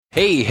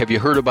Hey, have you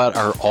heard about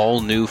our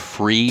all-new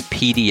free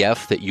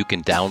PDF that you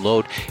can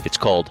download? It's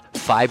called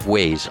 5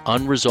 Ways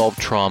Unresolved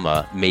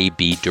Trauma May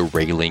Be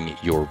Derailing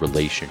Your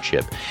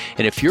Relationship.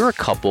 And if you're a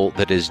couple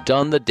that has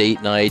done the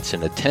date nights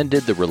and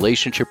attended the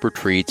relationship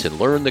retreats and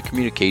learned the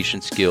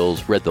communication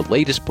skills, read the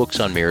latest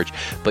books on marriage,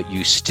 but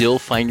you still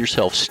find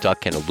yourself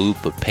stuck in a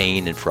loop of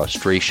pain and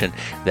frustration,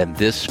 then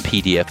this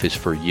PDF is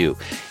for you.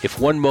 If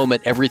one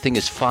moment everything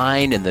is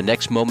fine and the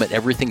next moment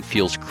everything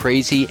feels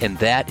crazy and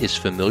that is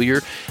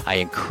familiar, I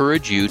encourage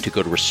you to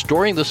go to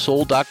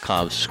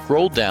restoringthesoul.com,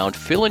 scroll down,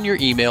 fill in your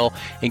email,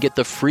 and get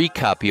the free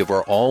copy of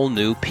our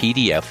all-new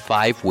PDF,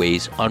 5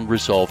 Ways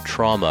Unresolved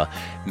Trauma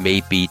May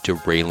Be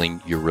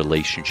Derailing Your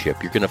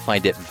Relationship. You're going to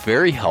find it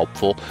very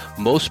helpful.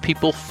 Most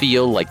people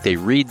feel like they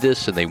read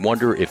this and they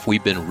wonder if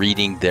we've been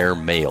reading their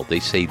mail.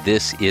 They say,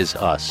 this is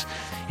us.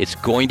 It's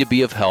going to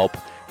be of help.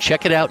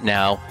 Check it out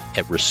now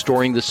at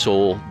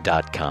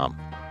restoringthesoul.com.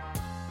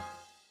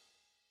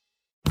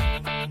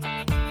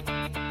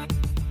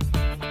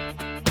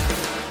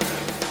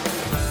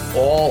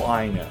 All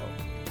I know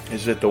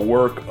is that the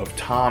work of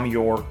Tom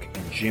York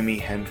and Jimi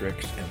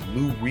Hendrix and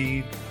Lou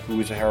Reed, who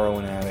was a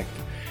heroin addict,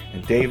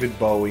 and David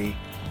Bowie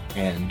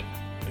and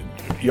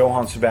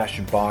Johann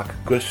Sebastian Bach,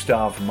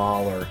 Gustav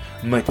Mahler,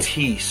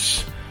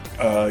 Matisse,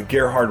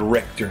 Gerhard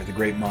Richter, the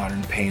great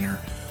modern painter,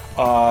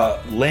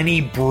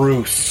 Lenny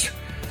Bruce.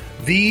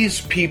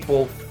 These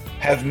people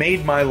have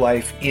made my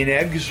life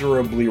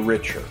inexorably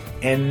richer,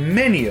 and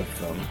many of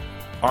them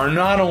are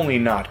not only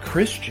not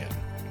Christian,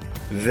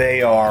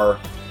 they are,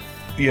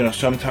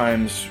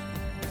 sometimes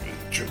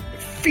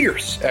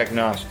fierce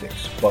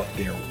agnostics, but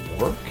their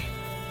work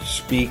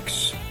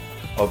speaks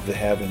of the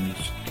heavens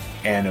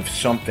and of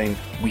something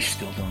we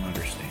still don't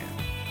understand.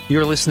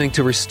 You're listening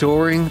to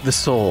Restoring the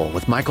Soul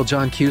with Michael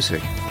John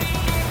Cusick.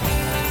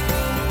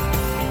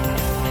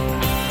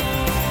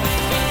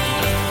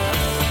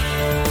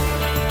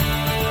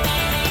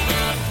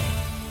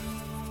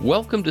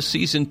 Welcome to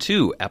Season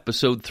 2,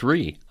 Episode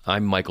 3.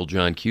 I'm Michael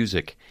John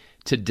Cusick.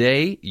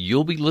 Today,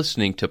 you'll be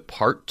listening to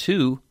Part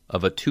 2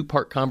 of a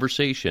 2-part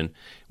conversation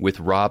with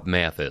Rob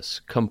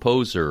Mathis,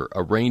 composer,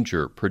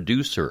 arranger,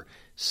 producer,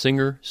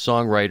 singer,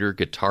 songwriter,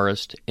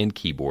 guitarist, and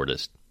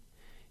keyboardist.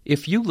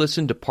 If you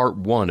listened to Part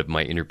 1 of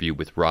my interview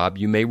with Rob,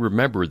 you may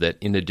remember that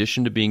in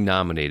addition to being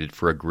nominated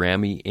for a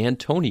Grammy and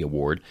Tony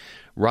Award,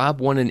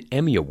 Rob won an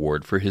Emmy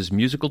Award for his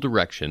musical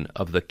direction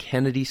of the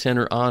Kennedy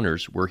Center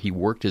Honors, where he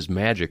worked his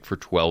magic for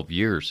 12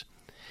 years.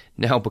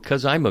 Now,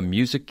 because I'm a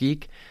music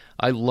geek,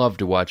 I love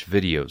to watch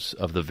videos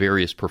of the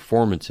various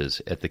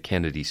performances at the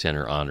Kennedy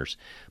Center Honors.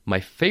 My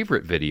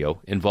favorite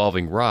video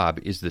involving Rob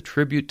is the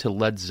tribute to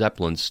Led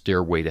Zeppelin's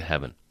Stairway to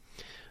Heaven.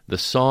 The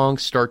song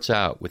starts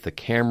out with the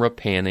camera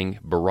panning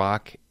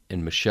Barack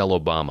and Michelle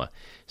Obama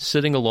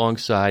sitting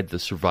alongside the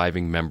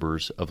surviving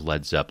members of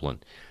Led Zeppelin.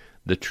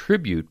 The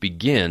tribute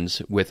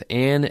begins with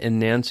Ann and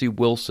Nancy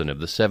Wilson of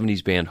the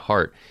 70s band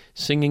Heart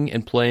singing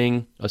and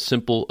playing a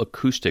simple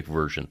acoustic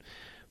version.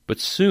 But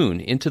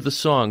soon into the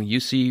song, you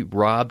see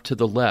Rob to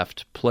the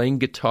left playing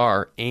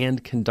guitar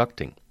and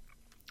conducting.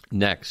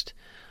 Next,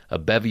 a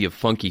bevy of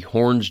funky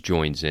horns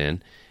joins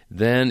in.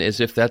 Then, as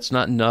if that's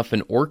not enough,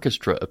 an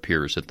orchestra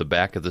appears at the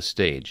back of the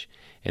stage.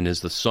 And as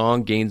the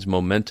song gains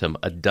momentum,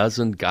 a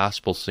dozen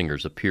gospel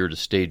singers appear to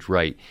stage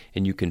right,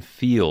 and you can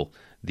feel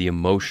the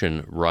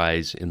emotion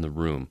rise in the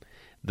room.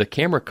 The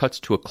camera cuts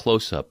to a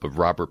close-up of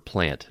Robert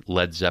Plant,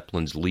 Led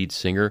Zeppelin's lead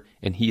singer,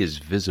 and he is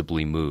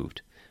visibly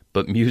moved.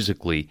 But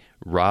musically,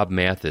 Rob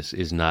Mathis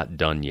is not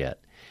done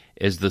yet.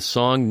 As the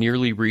song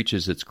nearly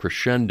reaches its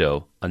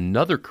crescendo,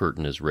 another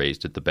curtain is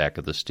raised at the back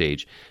of the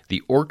stage.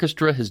 The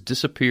orchestra has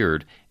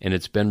disappeared, and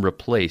it's been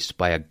replaced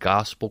by a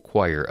gospel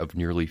choir of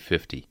nearly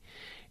 50.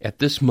 At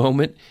this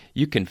moment,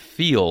 you can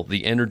feel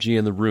the energy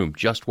in the room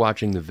just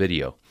watching the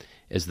video.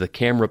 As the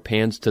camera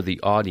pans to the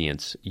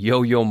audience,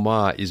 Yo-Yo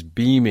Ma is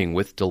beaming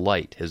with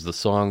delight as the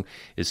song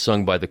is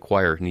sung by the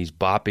choir, and he's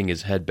bopping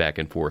his head back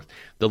and forth.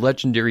 The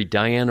legendary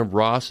Diana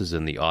Ross is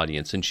in the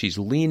audience, and she's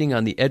leaning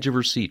on the edge of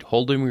her seat,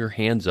 holding her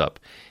hands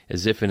up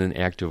as if in an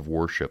act of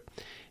worship.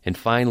 And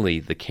finally,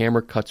 the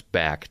camera cuts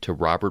back to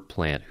Robert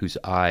Plant, whose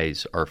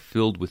eyes are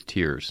filled with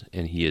tears,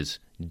 and he is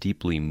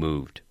deeply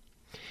moved.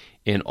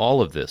 In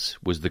all of this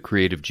was the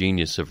creative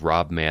genius of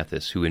Rob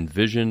Mathis, who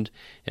envisioned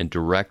and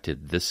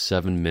directed this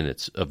 7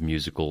 minutes of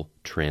musical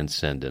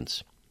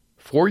transcendence.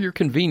 For your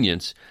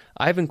convenience,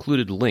 I've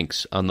included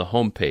links on the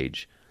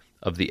homepage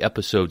of the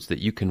episodes that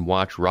you can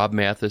watch Rob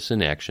Mathis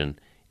in action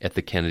at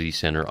the Kennedy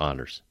Center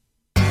Honors.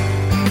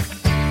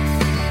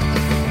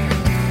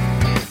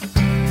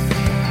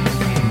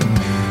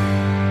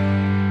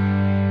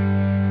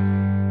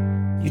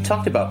 You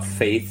talked about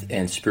faith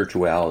and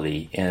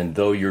spirituality, and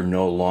though you're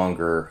no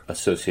longer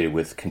associated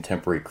with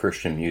contemporary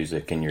Christian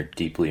music and you're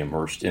deeply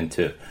immersed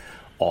into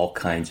all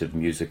kinds of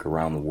music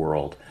around the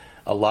world,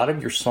 a lot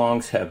of your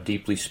songs have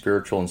deeply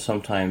spiritual and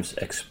sometimes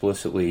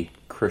explicitly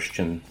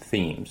Christian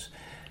themes.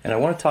 And I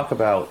want to talk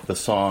about the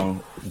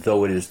song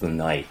Though It Is the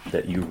Night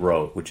that you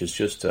wrote, which is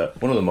just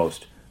one of the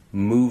most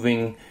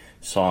moving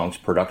songs,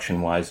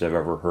 production-wise, I've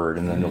ever heard.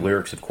 And then the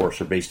lyrics, of course,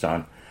 are based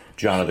on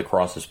John of the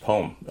Cross's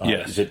poem.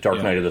 Yes. Is it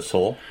Dark Night of the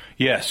Soul?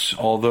 Yes,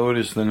 Although It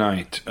Is the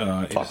Night.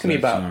 Talk to me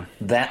about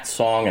that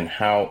song and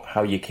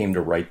how you came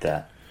to write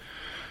that.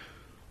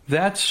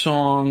 That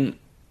song,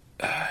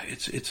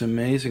 it's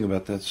amazing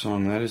about that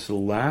song. That is the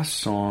last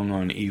song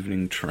on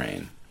Evening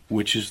Train,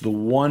 which is the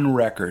one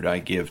record I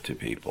give to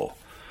people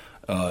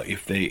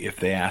if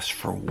they ask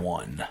for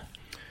one.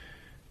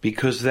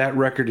 Because that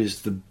record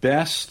is the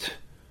best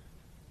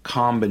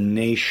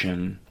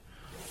combination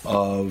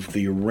of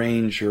the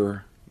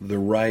arranger, the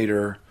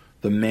writer,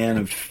 the man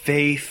of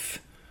faith,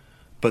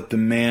 but the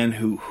man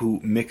who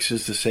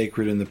mixes the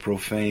sacred and the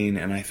profane.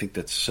 And I think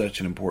that's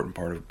such an important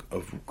part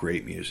of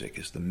great music,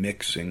 is the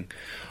mixing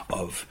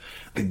of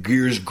the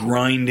gears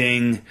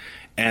grinding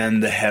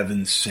and the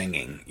heavens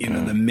singing,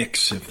 the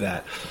mix of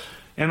that.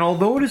 And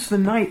Although It Is the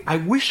Night, I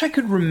wish I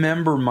could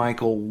remember,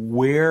 Michael,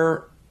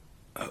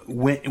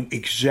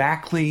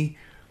 exactly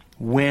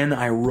when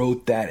I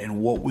wrote that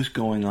and what was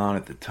going on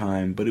at the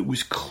time, but it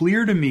was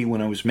clear to me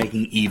when I was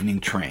making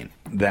Evening Train,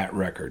 that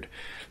record,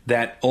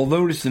 that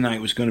Although It Is the Night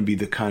was going to be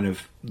the kind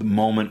of the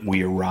moment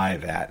we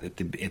arrive at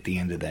the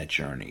end of that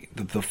journey,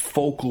 the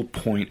focal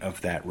point of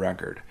that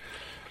record.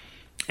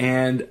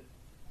 And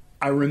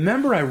I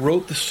remember I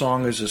wrote the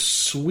song as a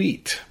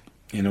suite,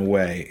 in a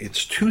way.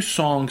 It's two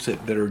songs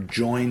that are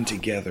joined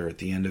together at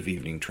the end of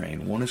Evening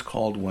Train. One is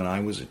called When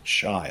I Was a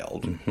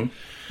Child,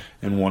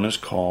 and one is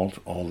called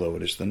Although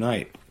It Is the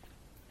Night.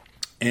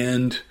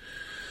 And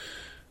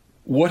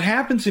what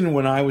happens in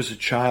When I Was a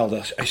Child,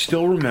 I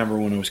still remember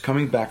when I was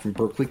coming back from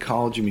Berklee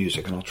College of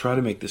Music, and I'll try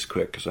to make this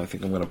quick because I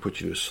think I'm going to put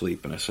you to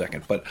sleep in a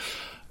second, but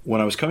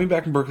when I was coming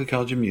back from Berklee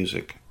College of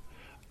Music,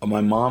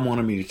 my mom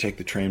wanted me to take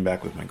the train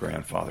back with my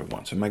grandfather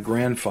once. And my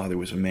grandfather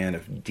was a man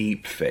of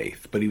deep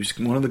faith, but he was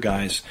one of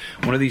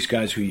these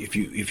guys who,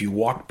 if you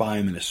walked by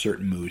him in a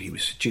certain mood, he would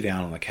sit you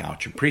down on the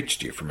couch and preach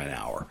to you for an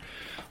hour.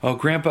 Oh,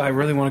 Grandpa, I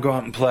really want to go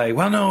out and play.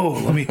 Well, no,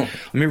 let me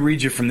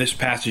read you from this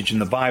passage in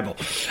the Bible.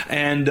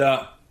 And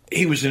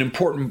he was an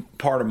important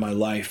part of my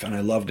life, and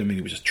I loved him. And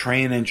he was a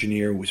train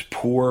engineer, was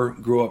poor,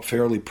 grew up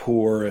fairly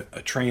poor,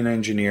 a train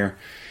engineer.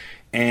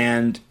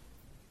 And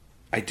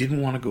I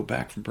didn't want to go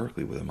back from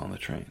Berklee with him on the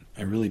train.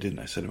 I really didn't.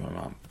 I said to my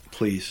mom,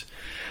 please.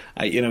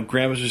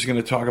 Grandpa's just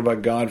going to talk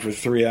about God for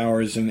 3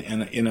 hours, and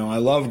I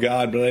love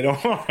God, but I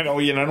don't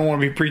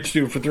want to be preached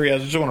to for 3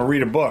 hours. I just want to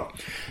read a book.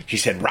 She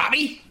said,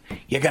 Robbie,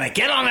 you're going to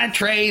get on that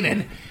train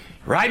and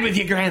ride with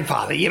your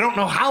grandfather. You don't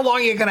know how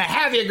long you're going to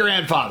have your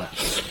grandfather.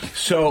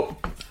 So,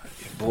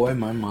 boy,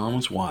 my mom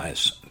was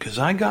wise, because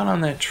I got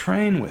on that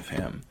train with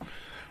him,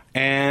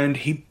 and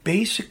he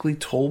basically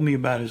told me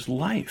about his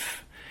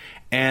life.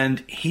 And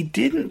he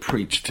didn't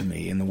preach to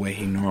me in the way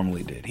he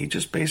normally did. He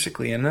just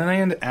basically, and then I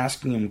ended up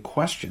asking him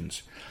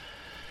questions.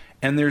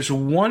 And there's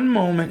one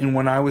moment in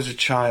When I Was a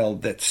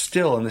Child that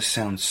still, and this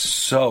sounds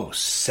so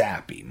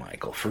sappy,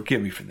 Michael,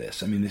 forgive me for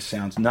this. I mean, this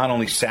sounds not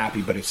only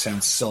sappy, but it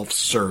sounds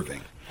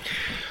self-serving.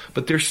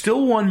 But there's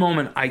still one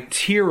moment I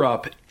tear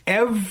up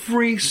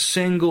every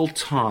single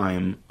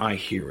time I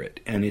hear it.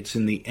 And it's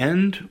in the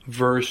end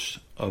verse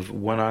of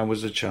When I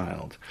Was a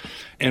Child.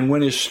 And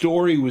when his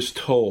story was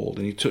told,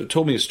 and he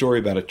told me a story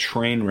about a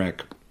train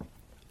wreck,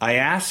 I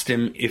asked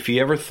him if he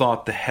ever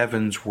thought the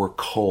heavens were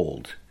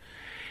cold.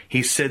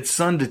 He said,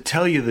 son, to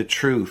tell you the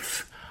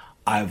truth,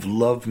 I've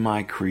loved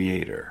my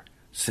Creator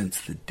since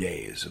the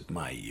days of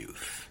my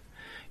youth.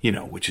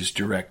 Which is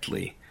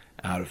directly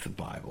out of the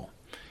Bible.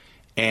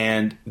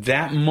 And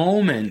that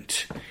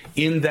moment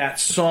in that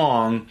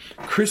song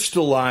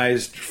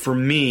crystallized for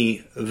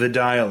me the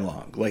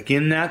dialogue. Like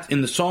in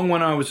the song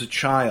When I Was a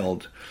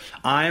Child,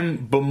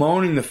 I'm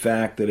bemoaning the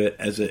fact that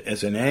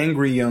as an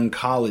angry young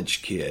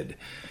college kid,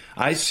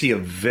 I see a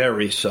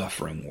very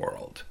suffering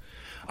world.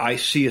 I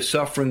see a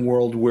suffering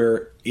world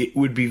where it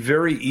would be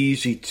very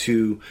easy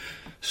to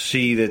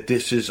see that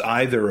this is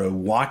either a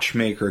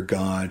watchmaker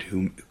God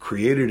who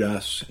created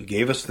us and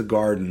gave us the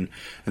garden,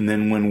 and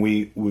then when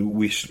we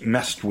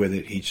messed with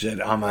it, he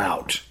said, I'm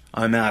out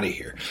of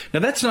here. Now,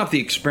 that's not the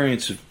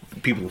experience of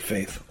people of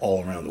faith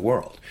all around the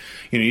world.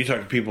 You talk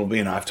to people,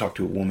 I've talked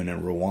to a woman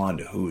in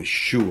Rwanda who is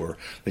sure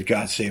that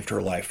God saved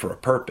her life for a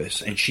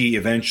purpose, and she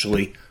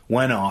eventually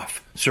went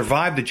off,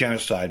 survived the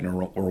genocide in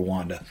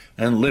Rwanda,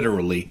 and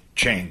literally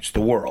changed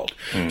the world.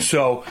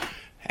 So,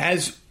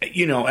 as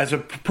a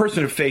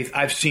person of faith,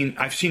 I've seen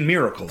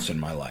miracles in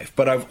my life,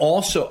 but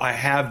I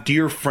have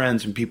dear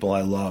friends and people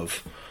I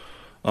love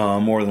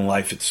more than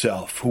life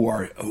itself who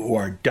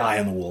are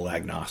die-in-the-wool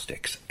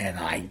agnostics, and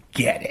I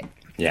get it.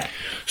 Yeah.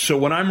 So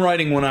when I'm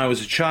writing When I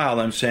Was a Child,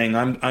 I'm saying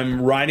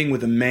I'm writing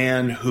with a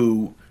man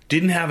who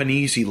didn't have an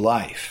easy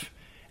life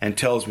and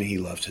tells me he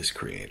loves his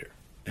Creator,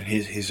 and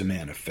he's a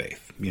man of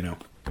faith.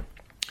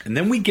 And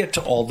then we get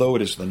to Although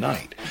It Is the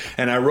Night,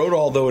 and I wrote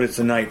Although It Is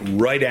the Night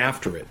right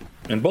after it.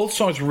 And both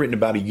songs were written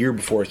about a year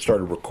before I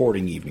started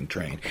recording Evening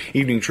Train.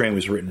 Evening Train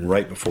was written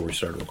right before we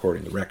started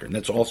recording the record. And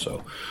that's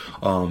also,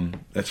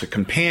 that's a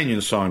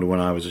companion song to When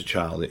I Was a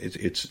Child.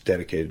 It's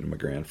dedicated to my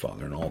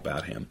grandfather and all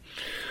about him.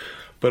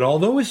 But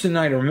Although It's the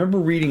Night, I remember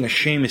reading a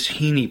Seamus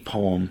Heaney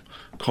poem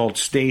called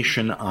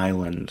Station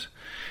Island.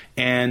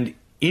 And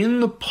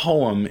in the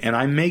poem, and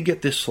I may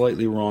get this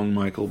slightly wrong,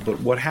 Michael, but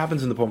what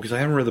happens in the poem, because I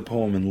haven't read the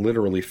poem in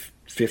literally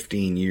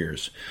 15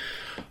 years,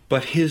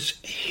 but his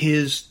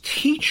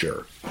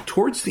teacher,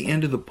 towards the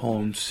end of the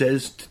poem,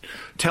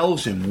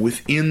 tells him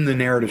within the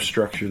narrative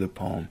structure of the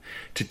poem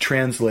to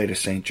translate a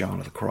St. John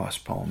of the Cross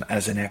poem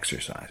as an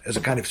exercise, as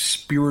a kind of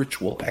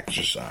spiritual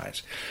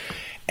exercise.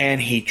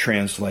 And he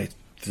translates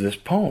this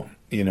poem,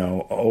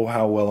 oh,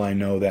 how well I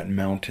know that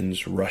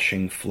mountain's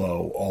rushing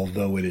flow,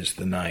 although it is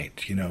the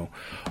night,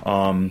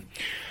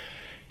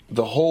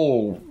 the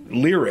whole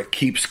lyric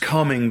keeps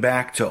coming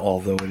back to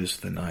although it is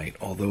the night,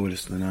 although it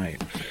is the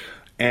night.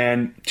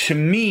 And to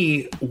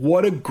me,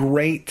 what a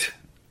great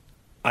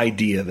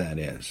idea that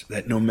is,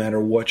 that no matter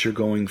what you're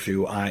going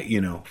through,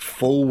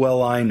 full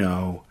well I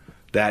know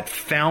that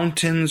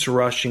fountain's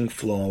rushing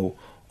flow,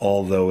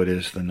 although it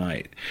is the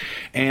night.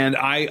 And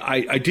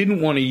I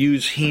didn't want to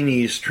use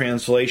Heaney's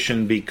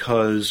translation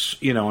because,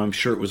 I'm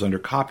sure it was under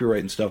copyright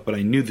and stuff, but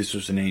I knew this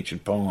was an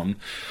ancient poem.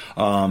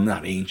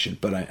 Not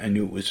ancient, but I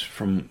knew it was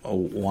from a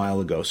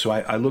while ago. So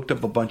I looked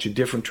up a bunch of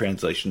different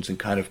translations and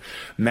kind of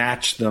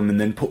matched them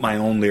and then put my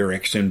own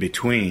lyrics in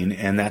between,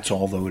 and that's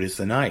Although It Is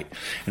the Night.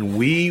 And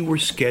we were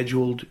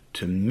scheduled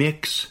to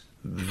mix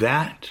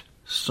that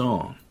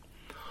song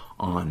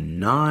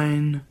on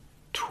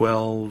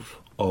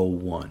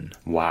 9/12/01.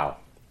 Wow.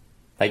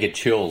 I get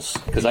chills,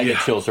 because I get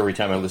chills every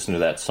time I listen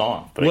to that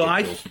song. But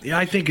I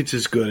think it's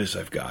as good as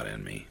I've got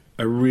in me.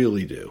 I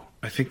really do.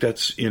 I think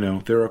that's,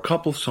 there are a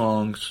couple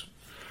songs,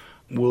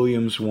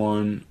 Williams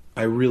one,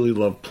 I really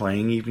love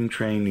playing Evening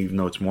Train, even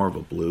though it's more of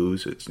a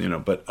blues. It's,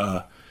 but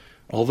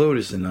Although It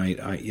Is the Night,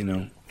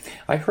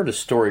 I heard a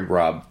story,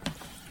 Rob,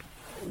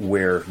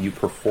 where you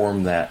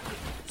performed that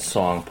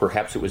song.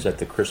 Perhaps it was at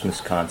the Christmas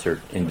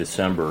concert in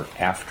December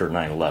after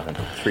 9/11,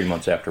 3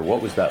 months after.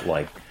 What was that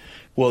like?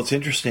 Well, it's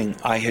interesting.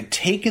 I had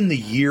taken the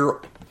year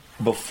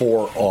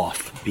before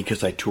off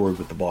because I toured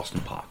with the Boston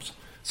Pops.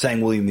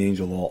 Sang William the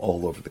Angel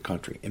all over the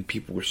country, and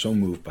people were so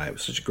moved by it. It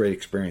was such a great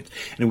experience.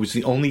 And it was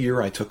the only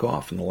year I took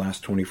off in the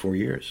last 24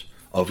 years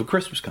of a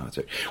Christmas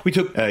concert. We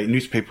took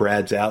newspaper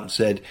ads out and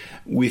said,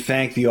 we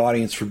thank the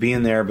audience for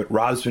being there, but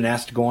Rob's been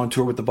asked to go on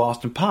tour with the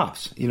Boston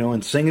Pops,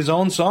 and sing his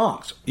own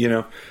songs,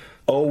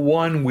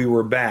 2001, we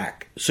were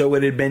back. So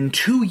it had been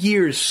 2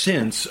 years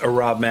since a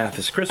Rob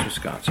Mathis Christmas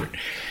concert.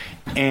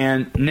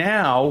 And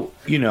now,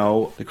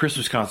 the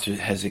Christmas concert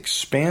has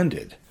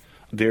expanded.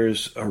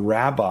 There's a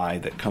rabbi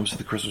that comes to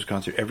the Christmas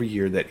concert every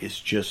year that is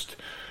just,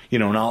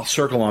 and I'll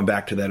circle on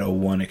back to that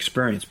 2001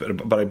 experience.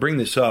 But I bring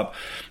this up.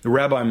 The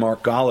Rabbi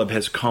Mark Golub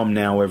has come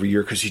now every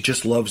year because he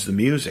just loves the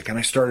music. And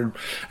I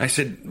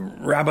said,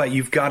 Rabbi,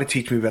 you've got to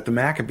teach me about the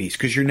Maccabees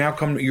because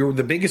you're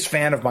the biggest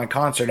fan of my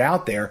concert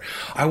out there.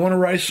 I want to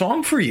write a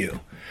song for you.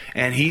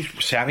 And he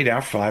sat me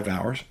down for 5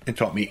 hours and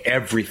taught me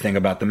everything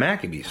about the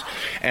Maccabees.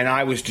 And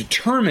I was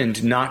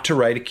determined not to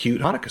write a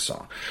cute Hanukkah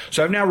song.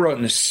 So I've now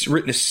written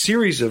a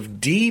series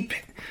of deep,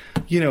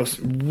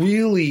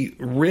 really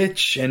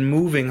rich and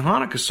moving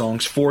Hanukkah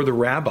songs for the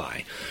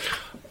rabbi.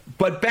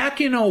 But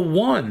back in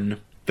 2001,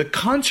 the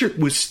concert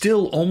was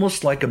still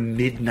almost like a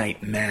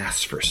midnight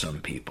mass for some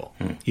people,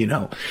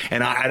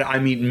 And I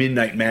mean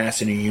midnight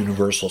mass in a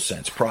universal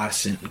sense,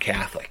 Protestant and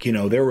Catholic.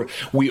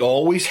 We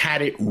always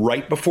had it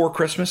right before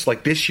Christmas.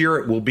 Like this year,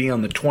 it will be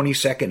on the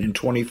 22nd and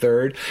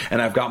 23rd.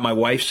 And I've got my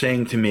wife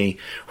saying to me,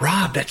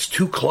 Rob, that's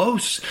too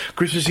close.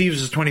 Christmas Eve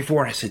is the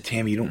 24th. And I said,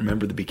 Tammy, you don't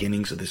remember the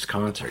beginnings of this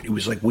concert. It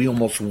was like we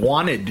almost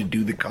wanted to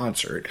do the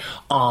concert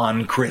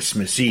on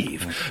Christmas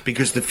Eve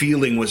because the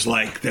feeling was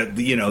like that,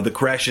 the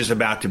creche is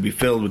about to be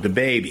filled with the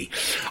baby.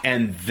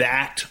 And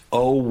that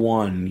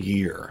 2001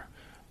 year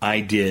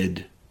I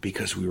did,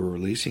 because we were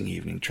releasing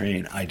Evening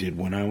Train, I did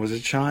When I Was a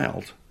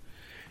Child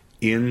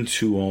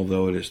into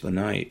Although It Is the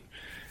Night.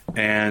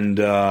 And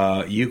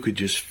you could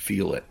just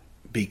feel it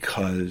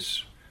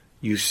because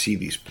you see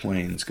these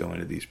planes go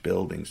into these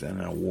buildings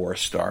and a war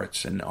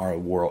starts and our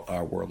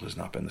world has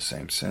not been the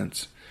same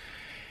since.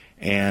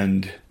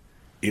 And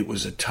it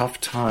was a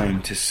tough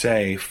time to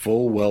say,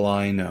 full well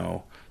I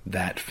know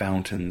that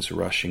fountain's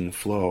rushing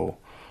flow,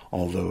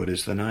 although it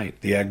is the night.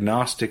 The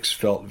agnostics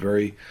felt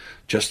very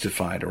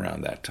justified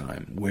around that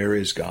time. Where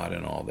is God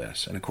in all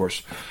this? And of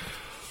course,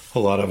 a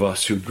lot of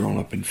us who'd grown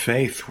up in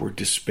faith were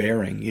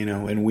despairing,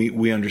 and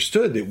we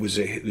understood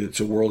it's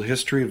a world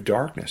history of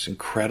darkness,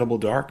 incredible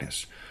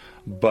darkness.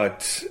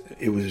 But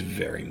it was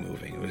very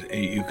moving.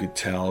 You could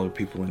tell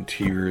people in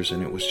tears,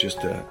 and it was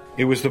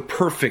the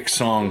perfect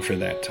song for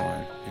that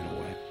time, in a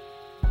way.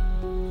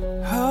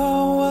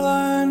 How will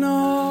I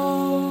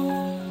know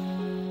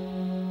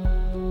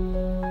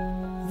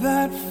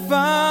that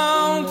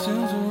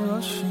fountains are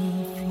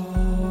rushing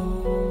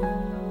flow,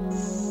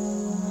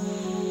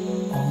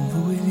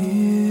 although it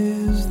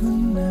is the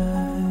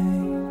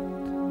night?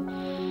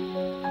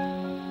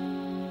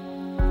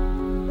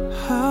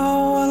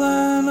 How will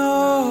I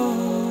know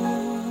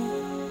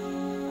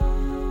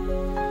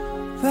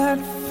that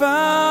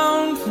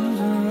fountains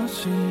are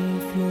rushing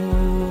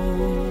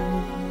flow,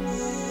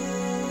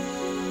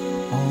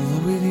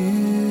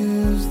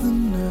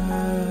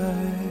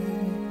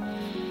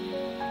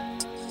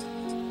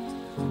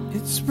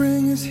 its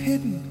spring is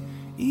hidden,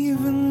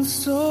 even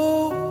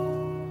so.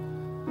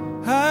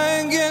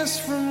 I guess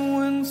from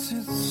whence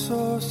its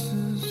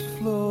sources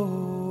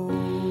flow.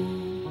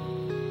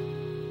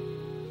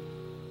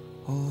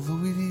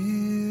 Although it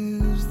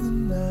is the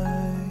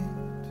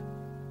night,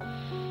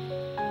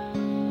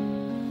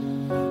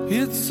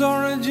 its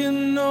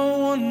origin no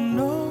one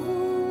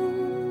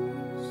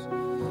knows,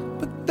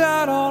 but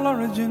that all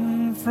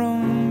origin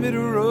from it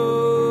arose.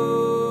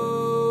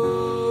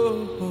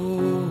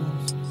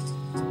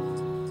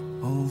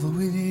 Although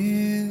it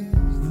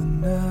is the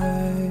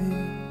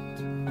night,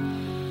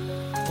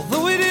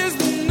 although it is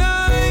the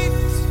night,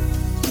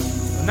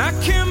 and I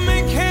can't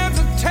make heads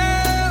or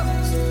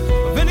tails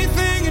of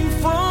anything in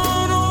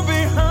front or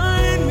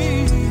behind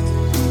me.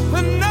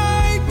 The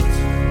night,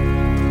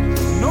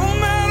 no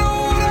matter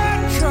what I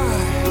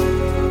try,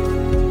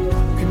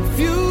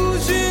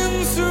 confusion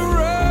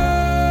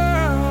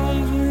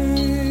surrounds me.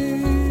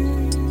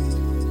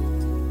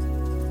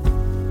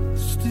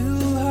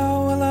 Still, how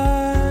will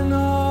I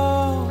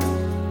know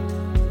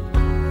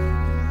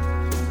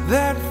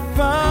that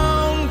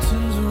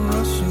fountains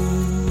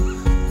rushing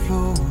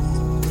flow?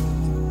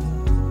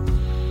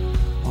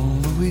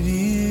 Although it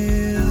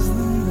is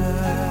the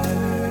night,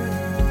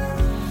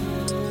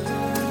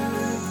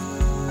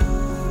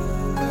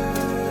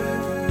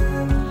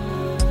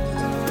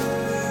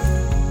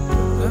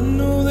 I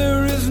know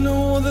there is no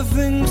other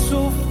thing so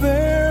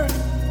fair.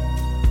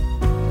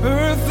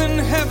 Earth and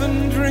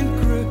heaven drink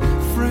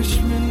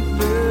refreshment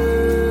there.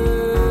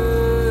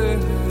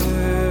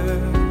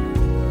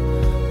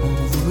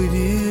 Although it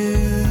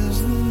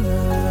is the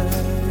night,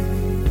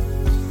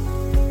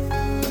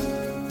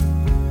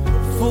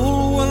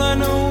 full well I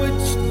know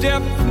its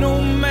depth no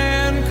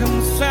man can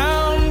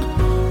sound,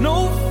 no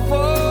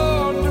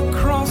ford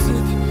across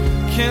it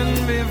can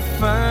be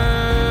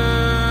found.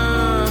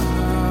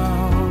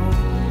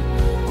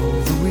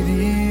 Although it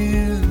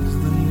is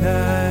the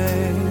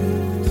night,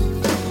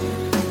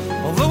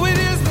 although it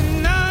is the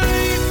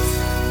night,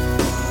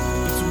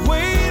 it's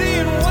weighty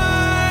and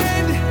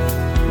wide,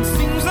 and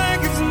seems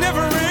like it's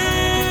never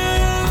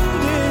ending.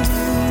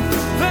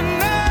 The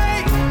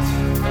night,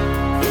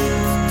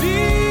 it's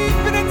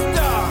deep and it's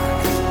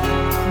dark,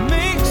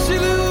 makes you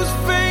lose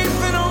faith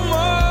in a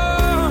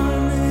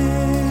morning.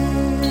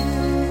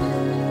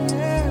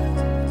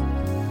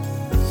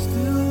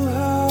 Still,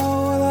 how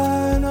will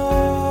I know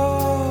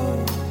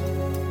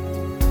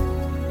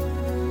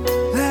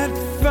that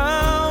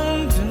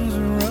fountains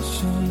rush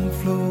and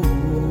flow?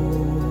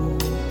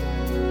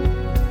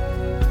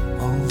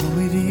 Although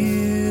it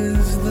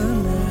is the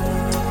night,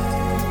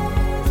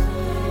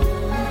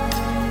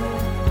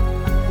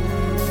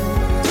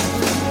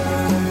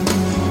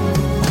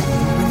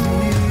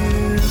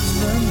 it is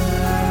the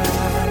night.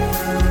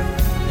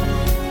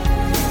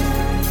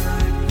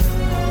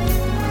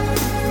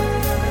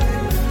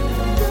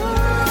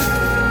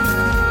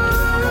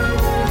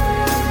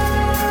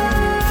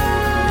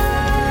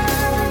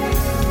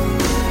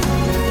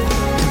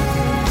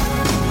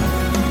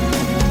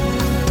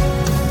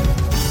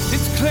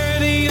 It's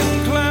clarity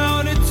and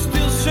cloud, it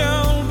still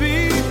shall be.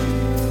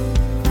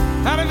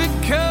 Out of it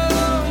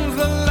comes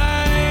the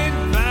light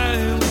by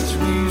which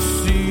we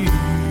see.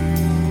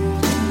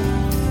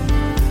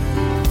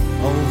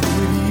 Although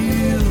it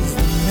is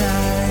the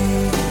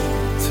night,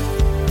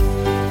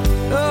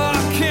 oh,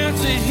 can't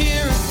you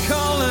hear it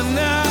calling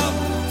out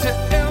to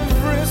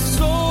every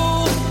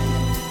soul?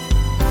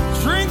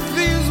 Drink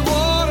these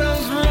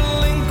waters,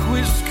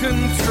 relinquish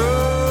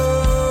control.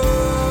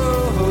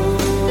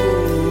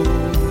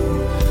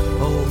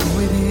 Although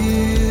it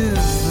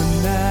is the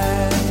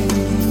night,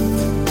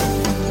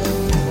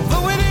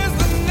 although it is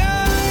the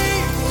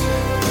night,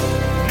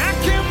 I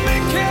can't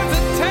make heads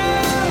or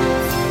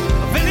tails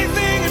of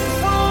anything in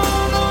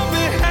front or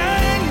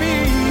behind me.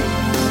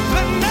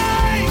 The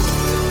night,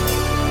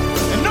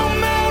 and no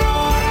matter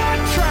what I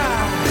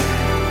try,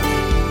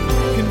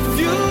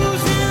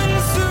 confusion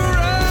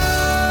surrounds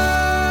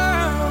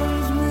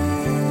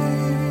me.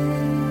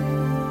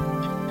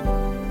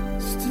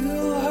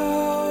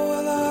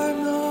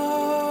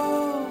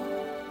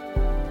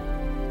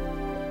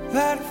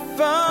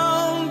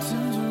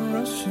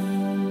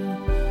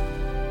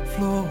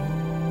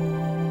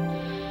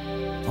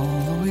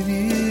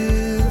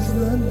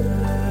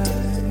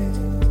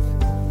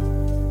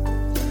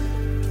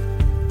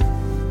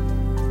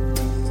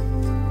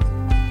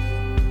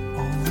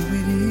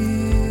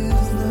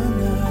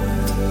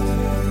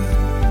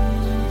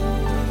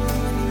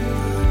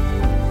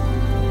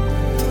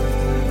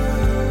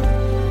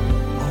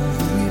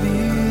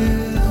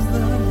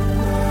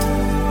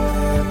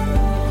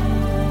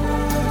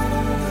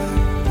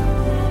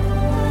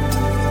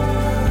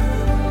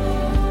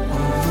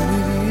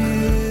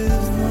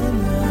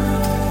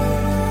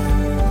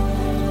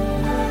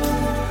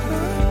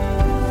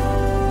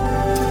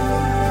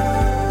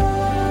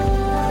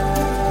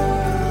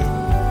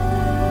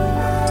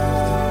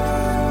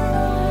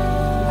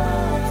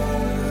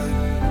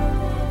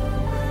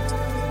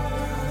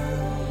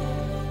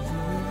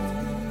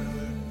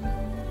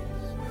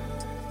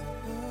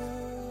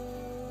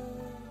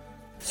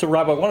 So,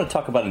 Rob, I want to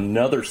talk about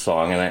another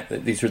song,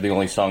 and these are the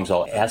only songs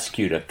I'll ask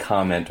you to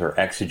comment or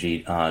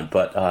exegete on,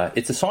 but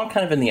it's a song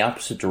kind of in the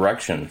opposite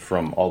direction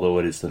from Although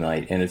It Is the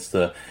Night, and it's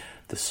the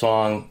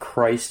song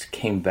Christ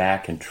Came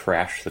Back and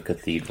Trashed the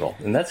Cathedral.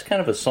 And that's kind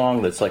of a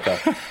song that's like a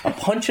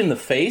punch in the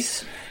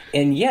face,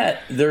 and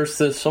yet there's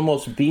this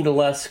almost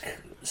Beatlesque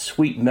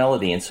sweet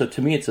melody, and so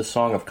to me it's a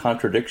song of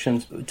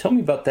contradictions. Tell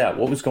me about that.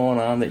 What was going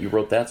on that you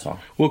wrote that song?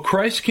 Well,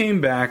 Christ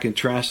Came Back and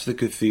Trashed the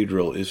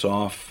Cathedral is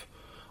off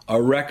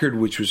a record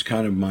which was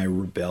kind of my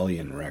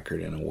rebellion record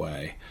in a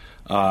way.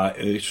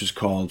 It was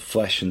called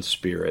Flesh and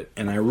Spirit,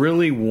 and I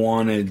really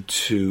wanted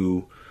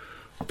to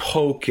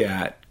poke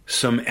at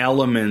some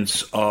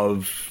elements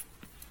of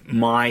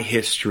my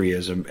history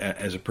as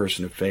a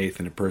person of faith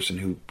and a person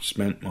who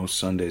spent most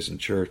Sundays in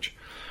church.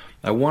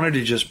 I wanted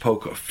to just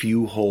poke a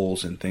few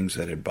holes in things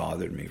that had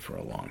bothered me for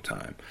a long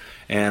time.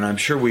 And I'm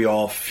sure we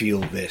all feel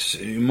this.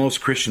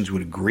 Most Christians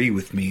would agree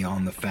with me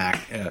on the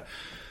fact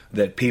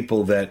that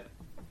people that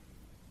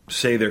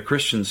say they're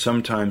Christians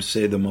sometimes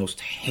say the most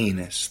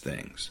heinous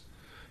things.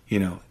 You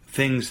know,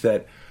 things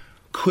that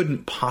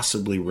couldn't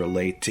possibly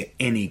relate to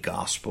any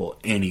gospel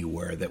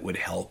anywhere that would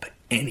help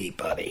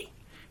anybody.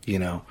 You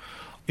know,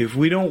 if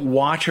we don't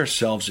watch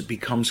ourselves, it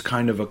becomes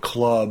kind of a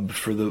club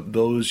for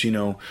those, you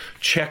know,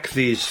 check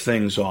these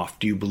things off.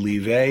 Do you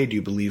believe A? Do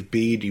you believe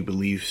B? Do you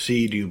believe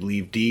C? Do you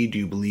believe D? Do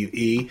you believe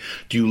E?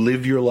 Do you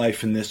live your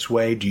life in this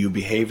way? Do you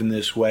behave in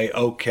this way?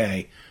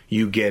 Okay,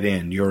 you get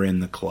in. You're in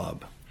the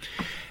club.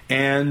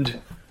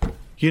 And,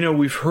 you know,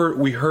 we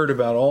heard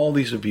about all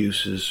these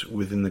abuses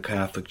within the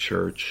Catholic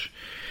Church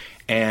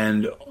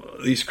and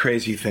these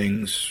crazy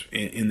things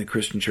in the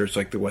Christian church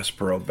like the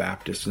Westboro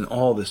Baptist and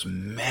all this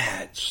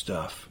mad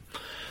stuff.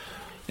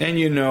 And,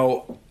 you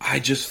know, I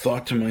just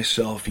thought to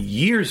myself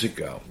years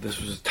ago,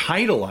 this was a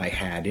title I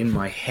had in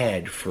my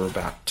head for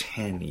about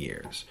 10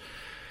 years.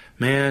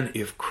 Man,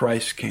 if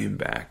Christ came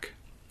back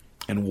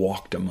and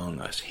walked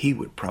among us, he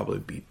would probably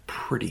be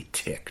pretty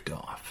ticked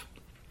off.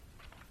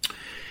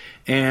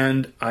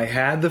 And I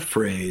had the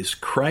phrase,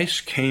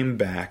 Christ came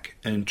back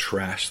and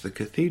trashed the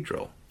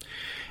cathedral.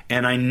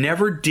 And I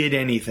never did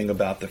anything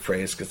about the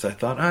phrase because I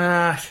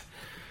thought,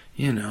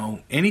 you know,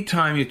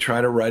 anytime you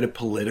try to write a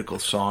political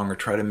song or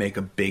try to make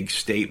a big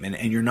statement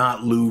and you're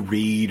not Lou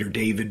Reed or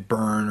David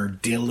Byrne or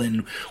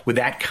Dylan with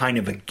that kind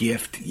of a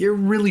gift, you're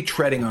really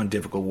treading on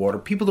difficult water.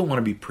 People don't want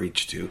to be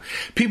preached to.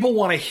 People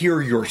want to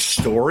hear your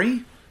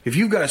story. If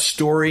you've got a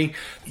story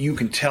you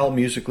can tell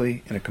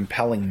musically in a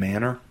compelling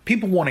manner,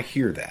 people want to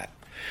hear that.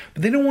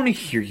 But they don't want to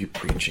hear you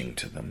preaching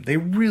to them. They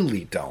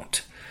really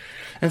don't.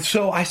 And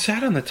so I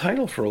sat on the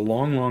title for a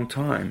long, long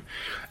time.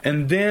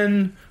 And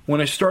then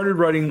when I started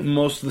writing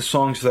most of the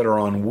songs that are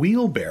on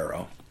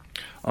Wheelbarrow,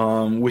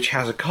 which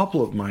has a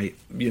couple of my,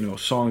 you know,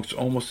 songs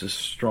almost as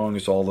strong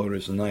as Although It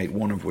Is the Night,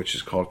 one of which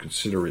is called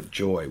Consider It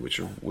Joy,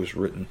 which was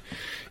written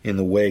in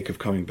the wake of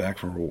coming back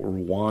from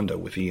Rwanda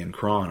with Ian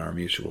Cron, our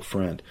mutual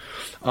friend.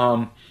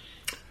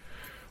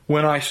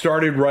 When I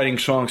started writing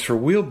songs for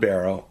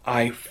Wheelbarrow,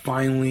 I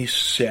finally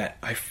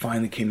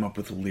came up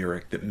with a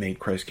lyric that made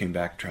Christ Came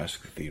Back and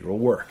Trashed the Cathedral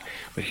work.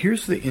 But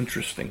here's the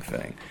interesting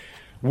thing.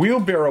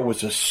 Wheelbarrow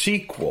was a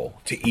sequel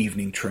to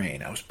Evening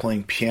Train. I was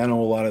playing piano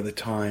a lot of the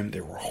time.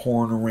 There were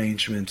horn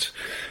arrangements.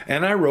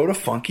 And I wrote a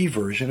funky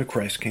version of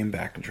Christ Came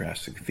Back and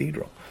Trashed the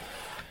Cathedral.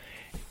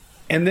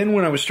 And then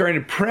when I was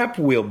starting to prep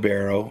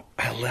Wheelbarrow,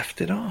 I left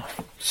it off.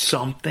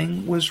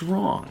 Something was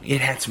wrong.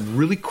 It had some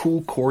really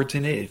cool chords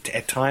in it.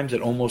 At times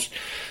it almost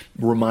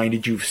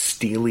reminded you of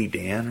Steely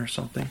Dan or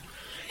something.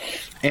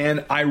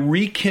 And I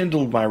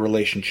rekindled my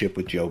relationship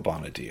with Joe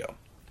Bonadio.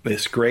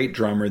 This great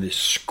drummer, this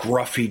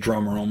scruffy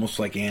drummer, almost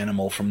like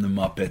Animal from the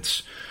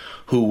Muppets,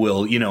 who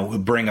will, you know,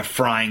 bring a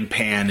frying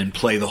pan and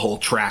play the whole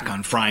track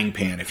on frying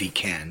pan if he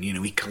can. You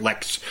know, he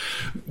collects,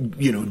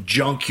 you know,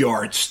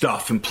 junkyard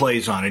stuff and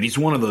plays on it. He's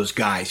one of those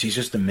guys. He's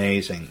just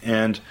amazing.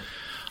 And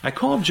I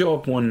called Joe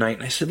up one night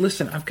and I said,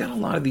 listen, I've got a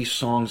lot of these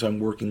songs I'm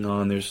working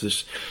on. There's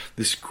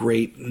this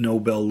great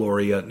Nobel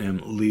laureate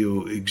named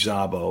Liu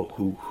Xiaobo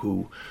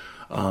who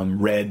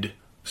read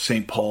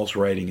St. Paul's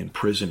writing in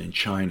prison in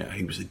China.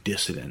 He was a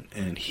dissident,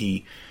 and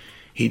he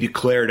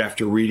declared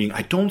after reading,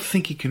 I don't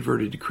think he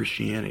converted to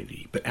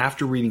Christianity, but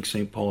after reading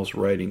St. Paul's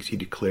writings, he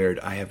declared,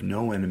 I have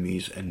no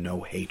enemies and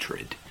no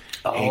hatred.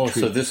 Oh,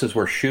 so this is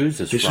where Shoes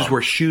is from. This is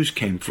where Shoes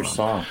came from.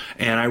 Song.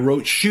 And I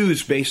wrote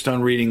Shoes based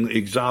on reading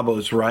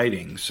Xiaobo's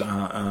writings.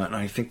 And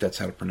I think that's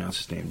how to pronounce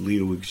his name,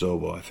 Liu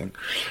Xiaobo, I think.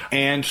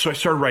 And so I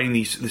started writing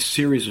this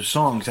series of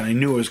songs, and I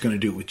knew I was going to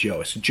do it with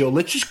Joe. I said, Joe,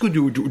 let's just go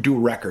do a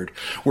record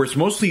where it's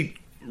mostly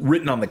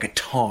written on the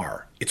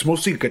guitar. It's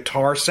mostly a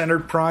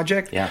guitar-centered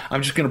project. Yeah.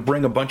 I'm just going to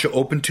bring a bunch of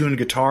open-tuned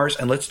guitars,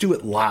 and let's do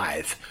it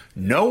live.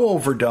 No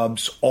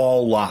overdubs,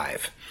 all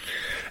live.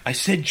 I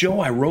said, Joe,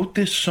 I wrote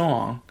this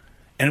song,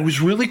 and it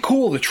was really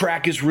cool. The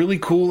track is really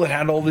cool. It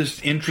had all these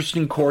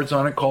interesting chords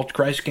on it called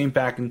Christ Came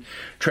Back and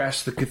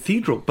Trashed the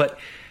Cathedral. But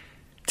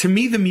to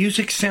me, the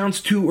music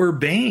sounds too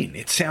urbane.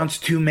 It sounds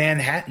too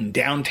Manhattan,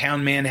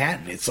 downtown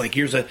Manhattan. It's like,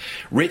 here's a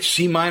rich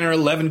C minor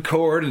 11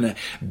 chord and a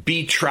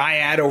B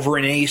triad over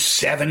an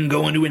A7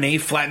 going to an A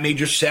flat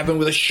major 7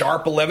 with a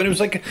sharp 11.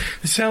 It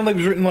sounded like it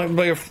was written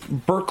by a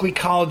Berklee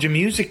College of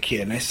Music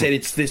kid. And I said,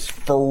 it's this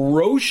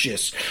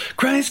ferocious,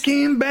 Christ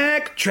came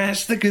back,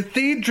 trashed the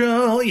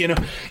cathedral,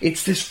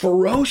 it's this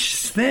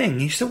ferocious thing.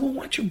 He said, well,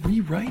 why don't you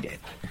rewrite it?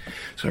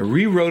 So I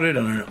rewrote it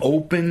on an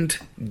opened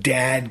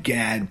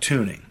dad-gad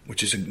tuning,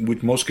 which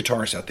most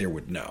guitarists out there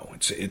would know.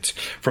 It's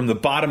from the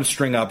bottom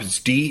string up, it's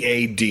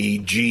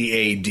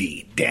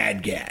D-A-D-G-A-D,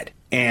 dad-gad.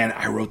 And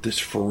I wrote this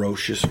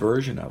ferocious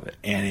version of it,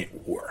 and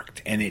it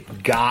worked. And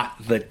it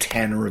got the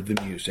tenor of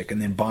the music.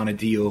 And then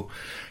Bonadio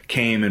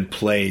came and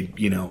played,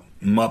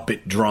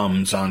 Muppet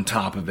drums on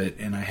top of it,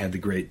 and I had the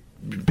great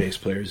bass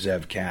player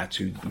Zev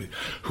Katz,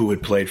 who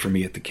had played for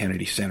me at the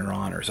Kennedy Center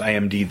Honors. I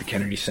MD'd the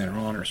Kennedy Center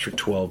Honors for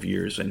 12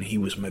 years, and he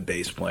was my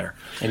bass player.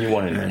 And you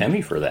won an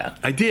Emmy for that.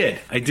 I did.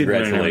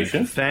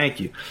 Congratulations.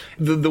 Thank you.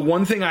 The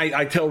one thing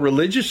I tell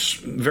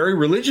very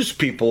religious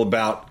people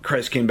about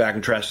Christ Came Back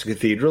and Trashed the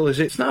Cathedral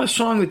is it's not a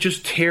song that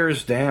just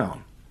tears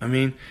down. I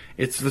mean,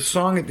 it's the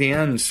song at the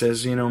end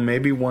says,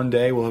 maybe one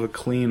day we'll have a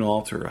clean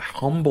altar, a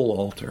humble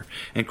altar,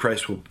 and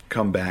Christ will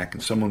come back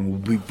and someone will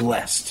be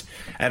blessed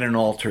at an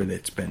altar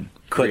that's been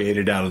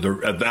created out of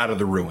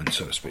the ruins,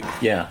 so to speak.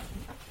 Yeah.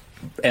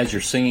 As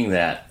you're singing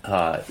that,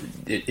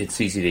 it's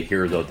easy to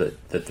hear, though,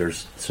 that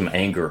there's some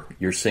anger.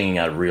 You're singing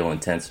out of real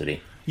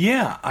intensity.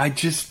 Yeah, I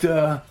just,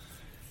 I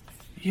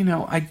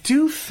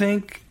do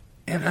think...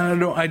 And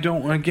I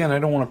don't want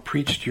to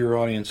preach to your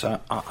audience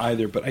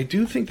either, but I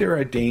do think there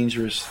are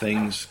dangerous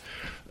things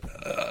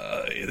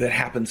that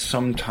happen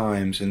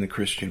sometimes in the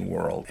Christian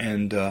world.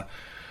 And I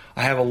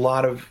have a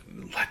lot of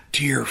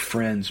dear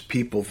friends,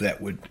 people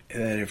that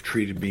have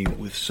treated me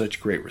with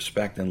such great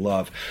respect and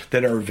love,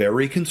 that are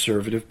very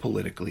conservative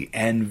politically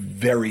and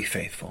very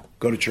faithful.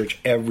 Go to church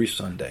every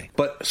Sunday.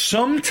 But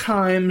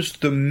sometimes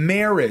the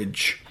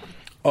marriage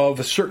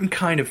of a certain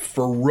kind of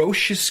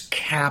ferocious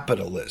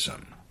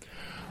capitalism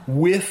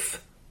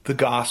with the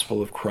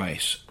gospel of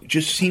Christ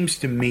just seems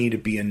to me to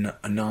be a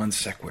non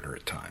sequitur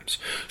at times.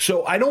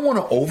 So I don't want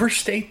to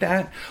overstate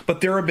that, but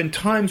there have been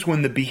times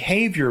when the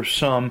behavior of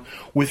some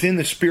within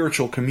the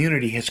spiritual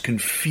community has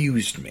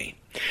confused me.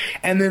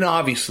 And then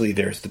obviously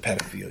there's the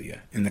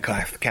pedophilia in the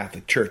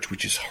Catholic Church,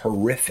 which is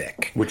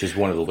horrific. Which is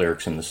one of the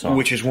lyrics in the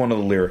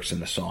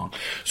song.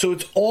 So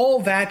it's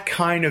all that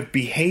kind of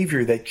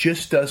behavior that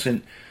just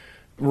doesn't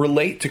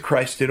relate to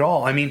Christ at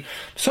all. I mean,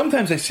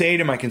 sometimes I say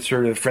to my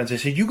conservative friends, I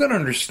say, you got to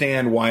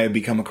understand why I've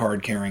become a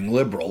card-carrying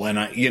liberal. And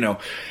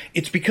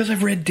it's because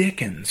I've read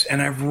Dickens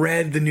and I've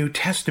read the New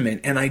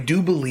Testament, and I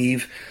do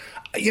believe,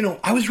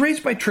 I was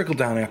raised by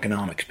trickle-down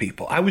economics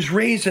people. I was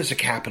raised as a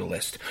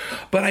capitalist.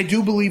 But I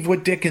do believe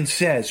what Dickens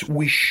says.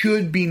 We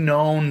should be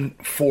known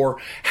for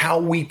how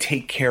we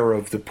take care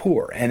of the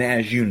poor. And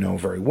as you know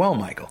very well,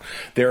 Michael,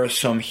 there are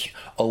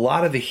a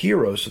lot of the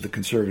heroes of the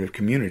conservative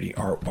community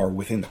are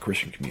within the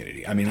Christian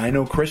community. I mean, I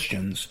know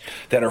Christians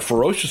that are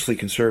ferociously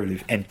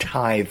conservative and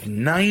tithe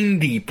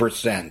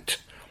 90%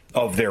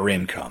 of their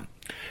income,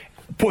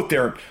 put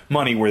their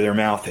money where their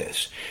mouth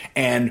is,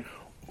 and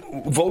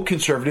vote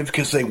conservative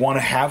because they want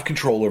to have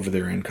control over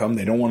their income.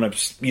 They don't want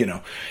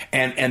to,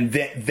 and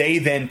they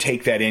then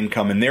take that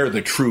income, and they're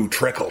the true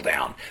trickle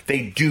down.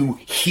 They do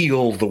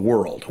heal the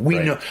world.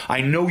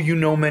 I know you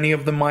know many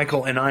of them,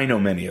 Michael, and I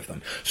know many of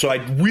them. So I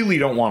really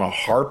don't want to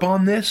harp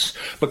on this,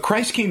 but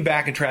Christ Came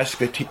Back and Trashed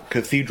the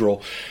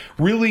Cathedral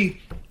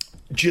really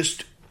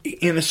just,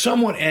 in a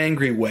somewhat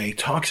angry way,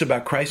 talks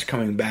about Christ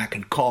coming back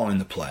and calling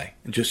the play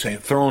and just saying,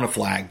 throwing a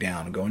flag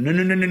down and going,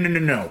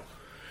 no.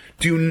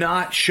 Do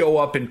not show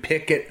up and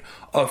picket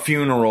a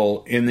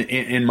funeral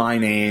in my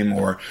name,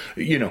 or,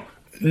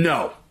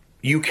 no,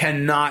 you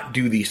cannot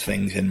do these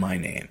things in my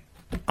name.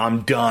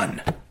 I'm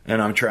done,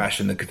 and I'm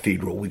trashing the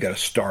cathedral. We got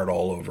to start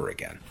all over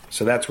again.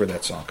 So that's where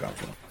that song comes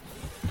from.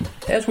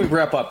 As we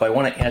wrap up, I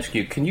want to ask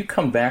you, can you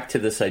come back to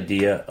this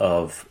idea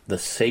of the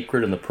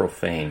sacred and the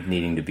profane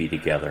needing to be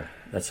together?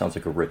 That sounds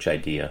like a rich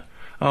idea.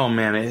 Oh,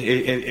 man.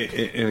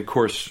 And of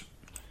course,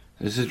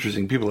 it's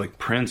interesting. People like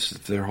Prince,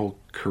 their whole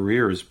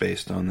career is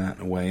based on that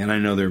in a way. And I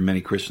know there are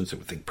many Christians that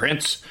would think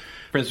Prince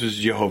was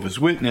Jehovah's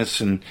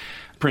Witness, and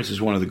Prince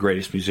is one of the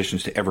greatest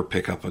musicians to ever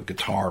pick up a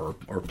guitar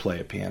or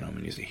play a piano. I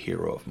mean, he's a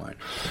hero of mine.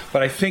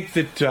 But I think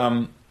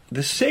that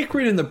the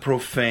sacred and the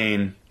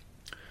profane...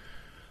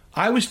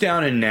 I was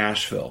down in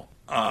Nashville.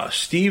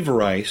 Steve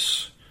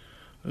Rice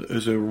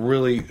is a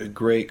really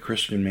great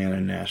Christian man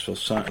in Nashville.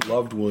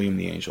 Loved William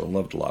the Angel,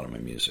 loved a lot of my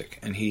music.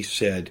 And he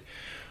said,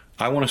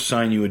 I want to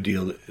sign you a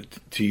deal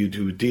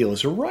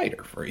as a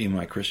writer for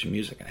EMI Christian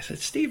music. And I said,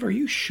 Steve, are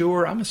you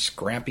sure? I'm a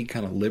scrappy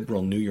kind of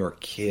liberal New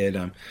York kid.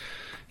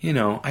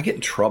 I get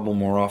in trouble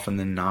more often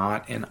than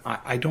not. And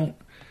I don't...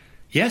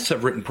 Yes,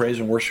 I've written praise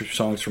and worship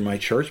songs for my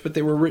church, but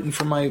they were written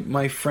for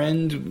my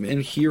friend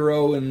and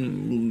hero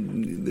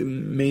and the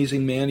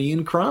amazing man,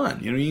 Ian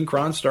Cron. Ian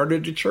Cron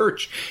started a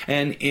church.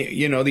 And,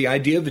 the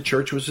idea of the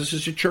church was, this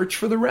is a church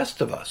for the rest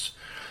of us.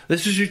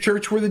 This is your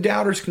church where the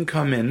doubters can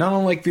come in, not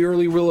unlike the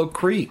early Willow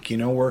Creek,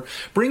 where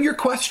bring your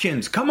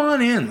questions. Come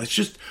on in.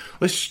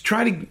 Let's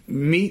try to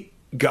meet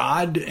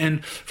God.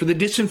 And for the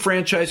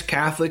disenfranchised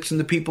Catholics and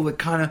the people that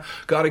kind of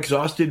got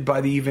exhausted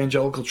by the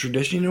evangelical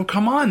tradition,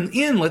 come on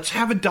in. Let's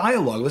have a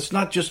dialogue. Let's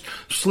not just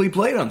sleep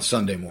late on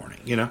Sunday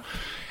morning,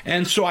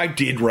 And so I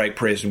did write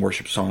praise and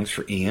worship songs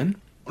for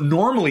Ian,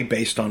 normally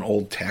based on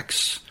old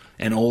texts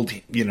and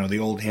the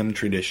old hymn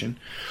tradition.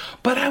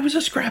 But I was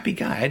a scrappy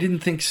guy. I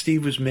didn't think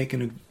Steve was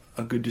making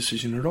a good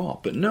decision at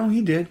all. But no,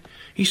 he did.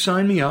 He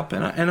signed me up,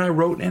 and I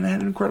wrote and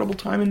had an incredible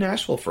time in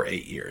Nashville for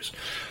 8 years.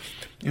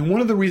 And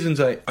one of the reasons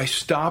I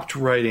stopped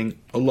writing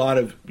a lot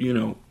of,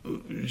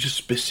 just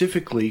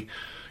specifically,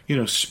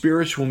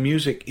 spiritual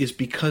music is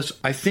because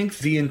I think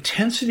the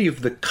intensity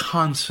of the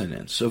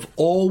consonants, of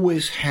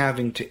always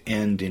having to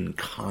end in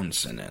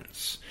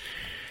consonants,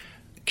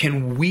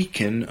 can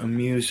weaken a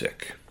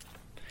music.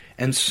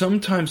 And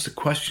sometimes the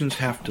questions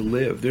have to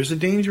live. There's a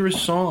dangerous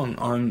song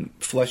on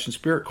Flesh and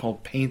Spirit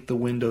called Paint the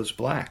Windows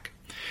Black.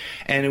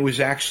 And it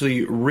was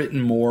actually written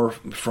more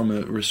from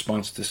a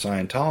response to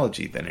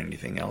Scientology than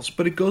anything else.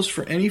 But it goes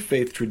for any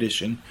faith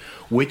tradition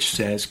which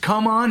says,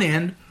 come on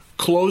in,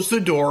 close the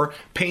door,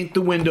 paint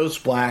the windows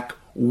black,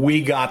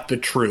 we got the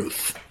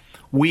truth.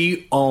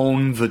 We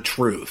own the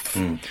truth.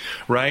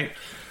 Right?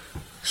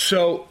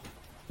 So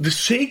the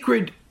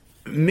sacred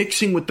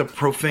mixing with the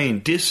profane,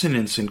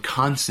 dissonance and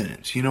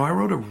consonance. I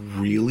wrote a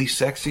really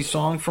sexy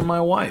song for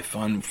my wife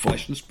on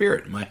Flesh and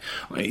Spirit.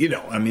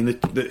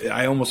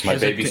 I almost My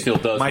baby still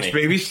does my me.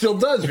 baby still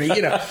does me.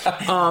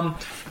 I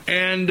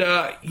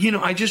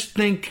just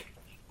think,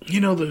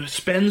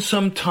 spend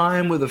some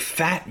time with a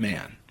fat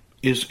man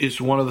is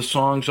one of the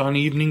songs on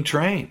Evening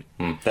Train.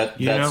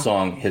 That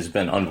song has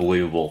been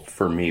unbelievable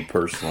for me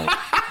personally.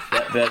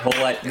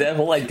 that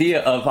whole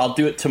idea of I'll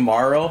do it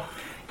tomorrow.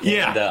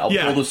 And, I'll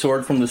pull the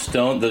sword from the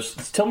stone.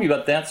 Tell me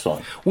about that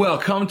song. Well,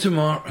 come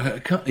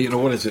tomorrow.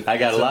 What is it? I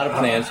got a lot of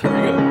plans. Here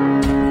we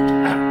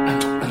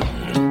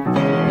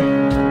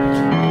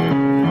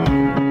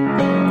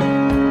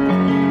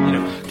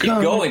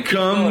go.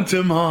 Come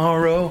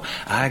tomorrow.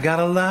 I got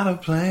a lot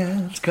of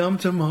plans. Come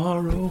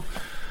tomorrow.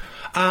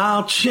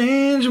 I'll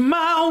change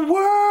my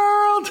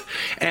world.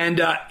 And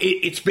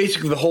it's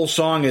basically the whole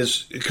song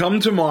is,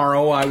 come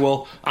tomorrow,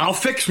 I'll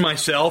fix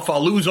myself,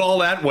 I'll lose all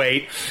that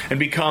weight and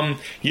become,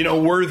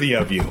 worthy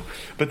of you.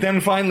 But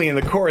then finally in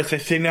the chorus I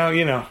say,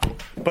 no,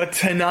 but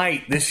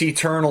tonight, this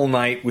eternal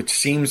night, which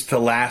seems to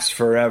last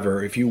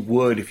forever, if you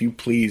would, if you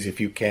please,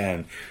 if you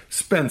can,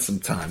 spend some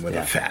time with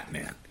a fat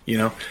man.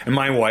 And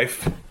my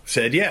wife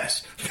said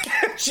yes.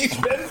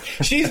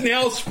 She's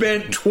now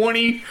spent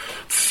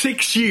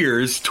 26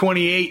 years,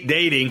 28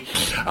 dating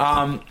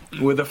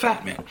with a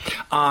fat man.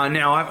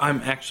 Now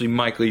I'm actually,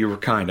 Michael, you were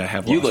kind.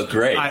 You look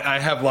great. I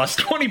have lost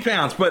 20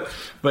 pounds, but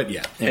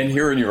yeah. And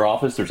here in your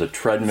office, there's a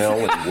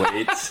treadmill with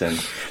weights, and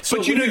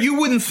but you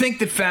wouldn't think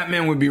that Fat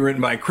Man would be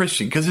written by a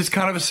Christian because it's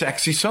kind of a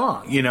sexy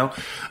song,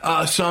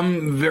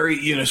 Some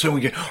very, so we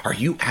get, are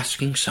you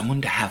asking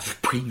someone to have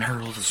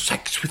premarital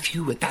sex with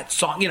you with that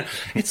song?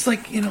 It's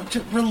like,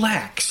 to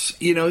relax.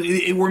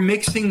 We're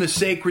mixing the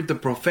sacred, the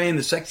profane,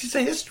 the sexy. It's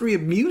a history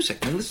of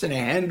music. Listen to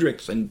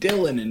Hendrix and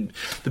Dylan and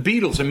the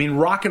Beatles.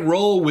 Rock and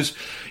roll was,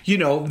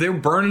 they're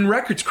burning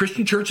records.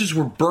 Christian churches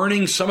were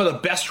burning some of the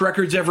best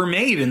records ever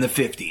made in the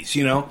 50s,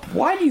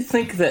 Why do you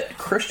think that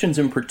Christians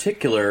in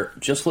particular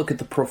just look at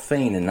the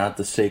profane and not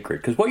the sacred?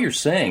 Because what you're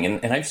saying,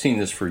 and I've seen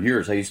this for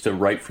years, I used to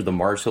write for the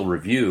Mars Hill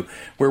Review,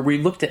 where we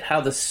looked at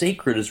how the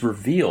sacred is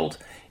revealed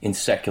in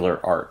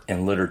secular art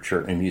and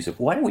literature and music.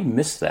 Why do we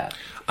miss that?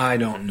 I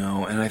don't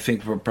know, and I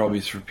think probably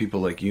it's for people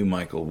like you,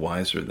 Michael,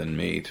 wiser than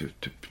me to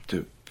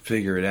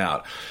figure it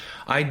out.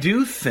 I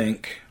do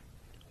think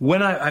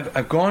when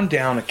I've gone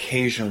down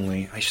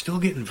occasionally, I still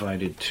get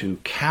invited to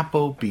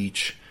Capo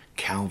Beach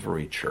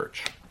Calvary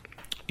Church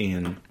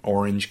in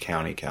Orange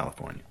County,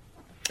 California.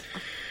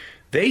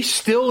 They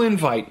still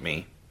invite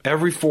me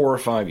every 4 or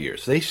 5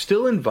 years. They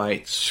still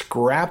invite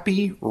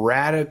scrappy,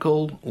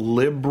 radical,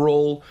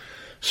 liberal,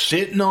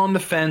 sitting on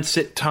the fence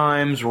at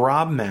times,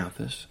 Rob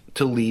Mathis,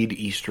 to lead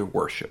Easter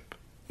worship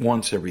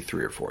once every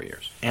 3 or 4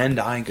 years. And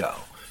I go.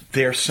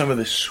 They're some of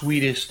the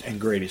sweetest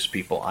and greatest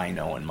people I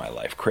know in my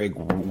life. Craig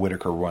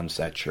Whitaker runs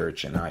that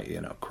church, and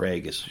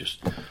Craig is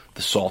just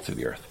the salt of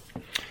the earth.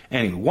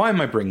 Anyway, why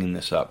am I bringing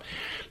this up?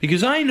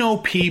 Because I know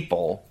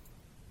people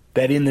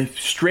that in the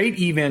straight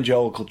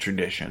evangelical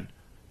tradition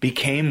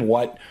became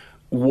what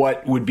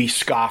would be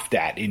scoffed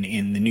at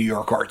in the New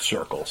York art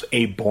circles,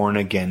 a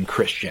born-again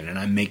Christian. And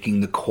I'm making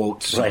the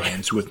quote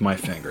signs with my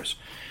fingers.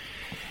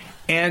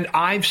 And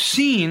I've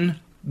seen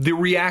the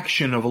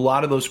reaction of a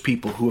lot of those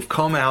people who have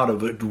come out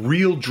of a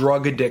real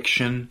drug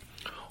addiction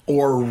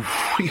or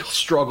real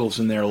struggles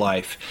in their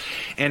life,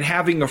 and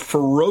having a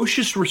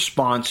ferocious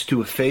response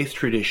to a faith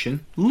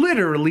tradition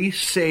literally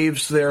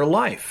saves their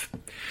life.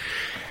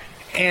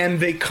 And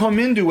they come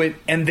into it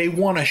and they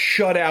want to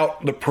shut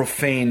out the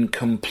profane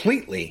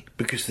completely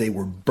because they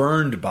were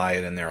burned by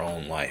it in their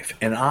own life.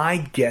 And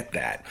I get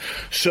that.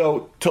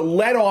 So to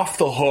let off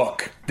the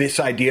hook this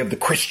idea of the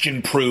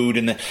Christian prude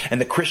and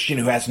the Christian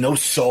who has no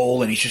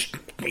soul and he's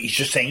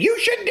just saying, you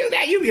shouldn't do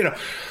that. You know,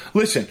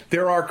 listen,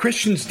 there are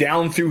Christians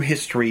down through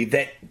history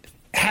that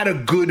had a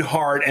good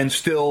heart and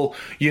still,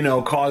 you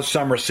know, caused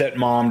Somerset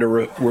Maugham to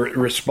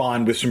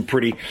respond with some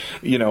pretty,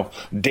 you know,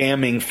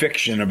 damning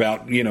fiction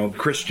about, you know,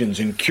 Christians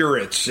and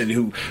curates and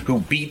who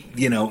beat,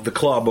 you know, the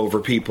club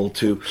over people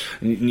to,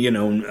 you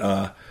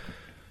know,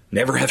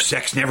 never have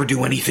sex, never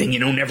do anything, you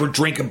know, never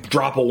drink a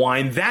drop of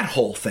wine, that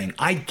whole thing.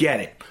 I get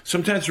it.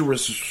 Sometimes the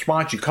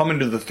response, you come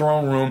into the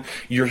throne room,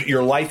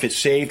 your life is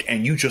saved,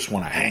 and you just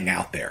want to hang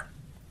out there.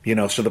 You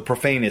know, so the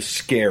profane is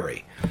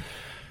scary.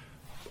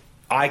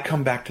 I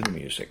come back to the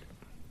music.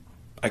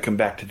 I come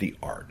back to the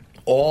art.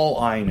 All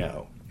I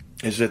know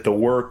is that the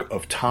work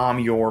of Tom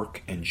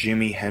York and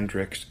Jimi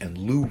Hendrix and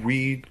Lou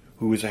Reed,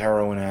 who was a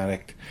heroin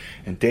addict,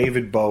 and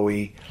David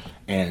Bowie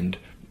and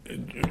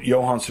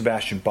Johann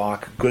Sebastian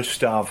Bach,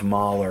 Gustav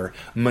Mahler,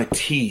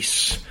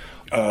 Matisse,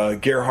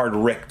 Gerhard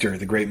Richter,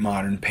 the great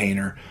modern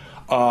painter,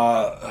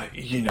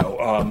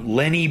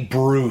 Lenny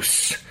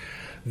Bruce.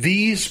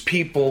 These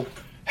people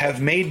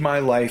have made my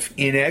life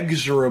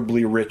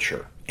inexorably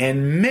richer.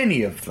 And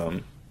many of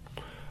them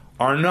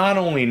are not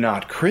only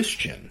not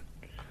Christian,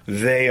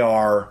 they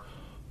are,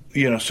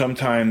 you know,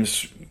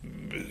 sometimes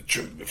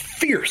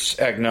fierce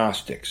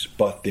agnostics,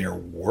 but their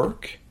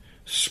work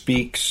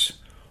speaks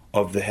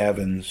of the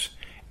heavens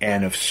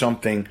and of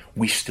something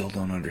we still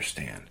don't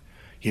understand.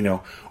 You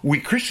know,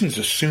 we Christians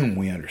assume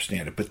we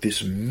understand it, but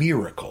this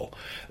miracle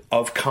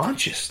of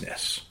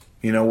consciousness,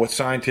 you know, what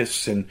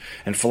scientists and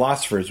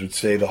philosophers would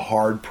say the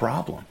hard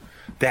problem,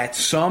 that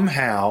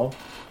somehow,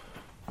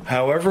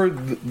 however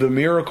the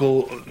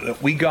miracle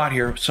that we got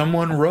here,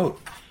 someone wrote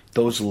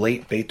those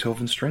late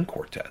Beethoven string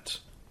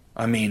quartets.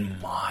 I mean,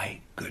 my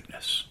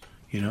goodness,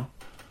 you know?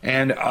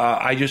 And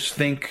I just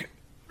think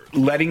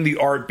letting the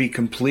art be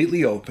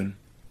completely open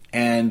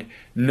and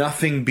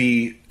nothing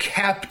be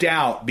capped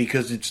out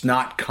because it's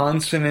not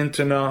consonant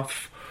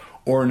enough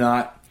or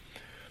not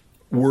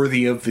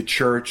worthy of the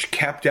church,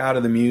 kept out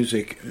of the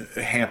music,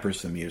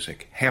 hampers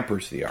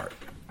the art.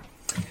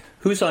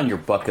 Who's on your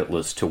bucket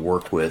list to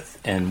work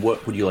with, and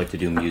what would you like to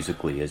do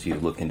musically as you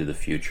look into the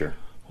future?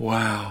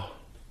 Wow.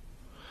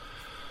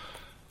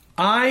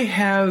 I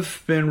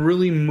have been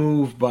really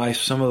moved by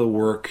some of the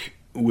work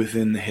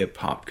within the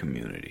hip-hop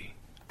community.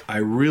 I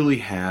really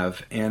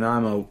have, and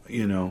I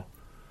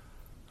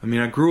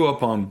grew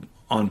up on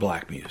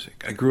black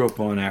music. I grew up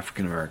on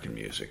African-American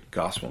music,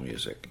 gospel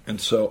music. And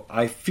so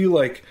I feel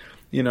like,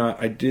 you know,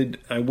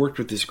 I worked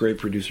with this great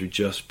producer,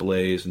 Just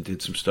Blaze, and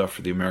did some stuff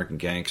for the American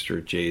Gangster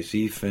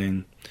Jay-Z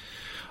thing.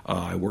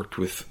 I worked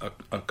with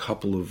a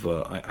couple of,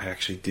 I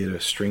actually did a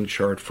string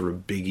chart for a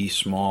Biggie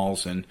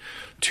Smalls and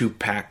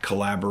Tupac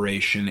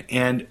collaboration.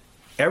 And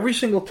every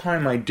single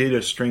time I did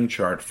a string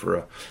chart for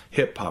a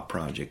hip-hop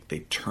project, they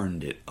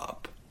turned it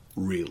up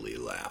really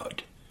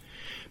loud.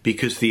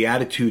 Because the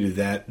attitude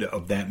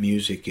of that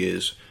music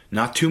is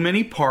not too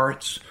many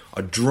parts,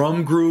 a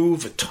drum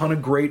groove, a ton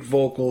of great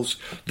vocals,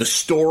 the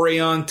story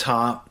on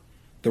top,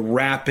 the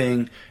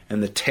rapping,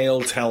 and the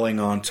tale telling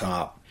on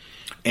top.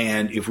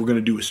 And if we're going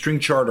to do a string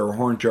chart or a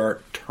horn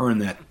chart, turn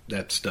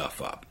that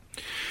stuff up.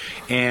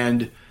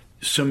 And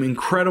some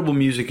incredible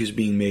music is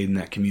being made in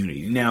that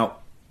community. Now,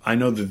 I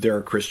know that there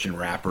are Christian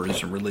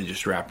rappers and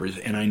religious rappers,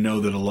 and I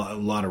know that a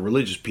lot of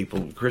religious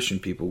people, Christian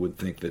people, would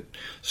think that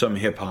some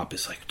hip-hop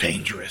is like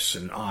dangerous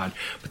and odd,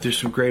 but there's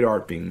some great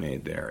art being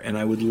made there, and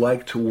I would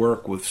like to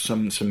work with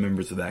some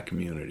members of that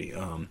community.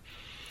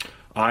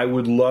 I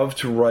would love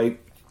to write,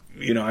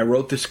 you know, I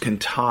wrote this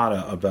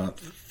cantata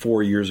about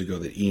 4 years ago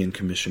that Ian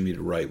commissioned me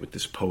to write with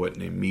this poet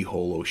named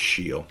Micheal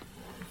O'Sheel.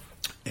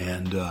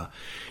 And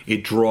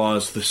it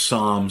draws the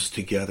psalms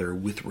together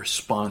with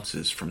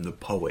responses from the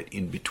poet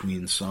in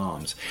between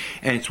psalms.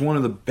 And it's one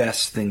of the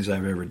best things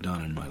I've ever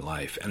done in my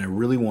life. And I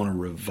really want to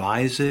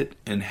revise it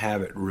and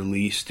have it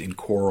released in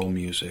choral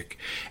music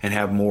and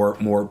have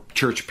more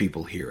church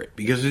people hear it.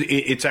 Because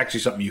it's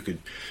actually something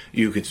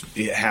you could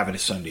have in a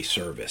Sunday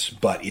service.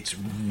 But it's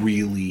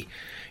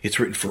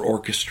written for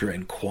orchestra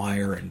and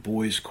choir and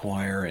boys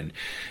choir and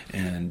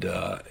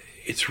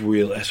it's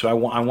real. So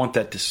I want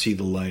that to see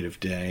the light of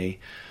day.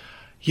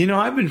 You know,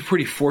 I've been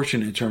pretty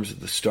fortunate in terms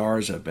of the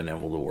stars I've been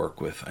able to work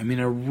with. I mean,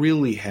 I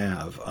really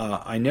have.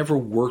 I never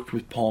worked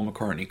with Paul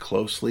McCartney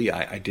closely.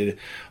 I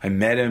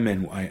met him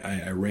and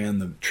I ran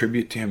the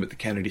tribute to him at the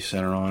Kennedy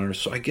Center Honors.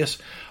 So I guess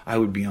I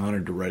would be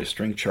honored to write a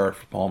string chart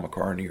for Paul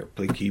McCartney or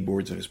play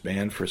keyboards in his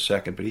band for a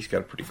second. But he's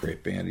got a pretty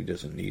great band. He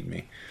doesn't need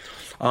me.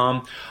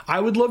 I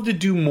would love to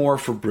do more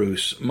for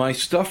Bruce. My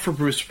stuff for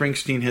Bruce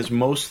Springsteen has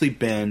mostly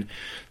been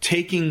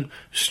taking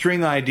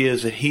string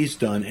ideas that he's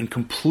done and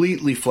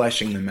completely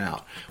fleshing them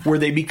out, where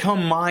they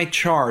become my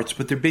charts,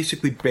 but they're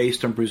basically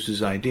based on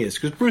Bruce's ideas,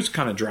 because Bruce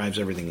kind of drives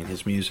everything in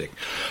his music.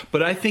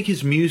 But I think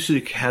his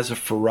music has a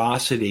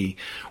ferocity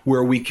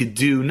where we could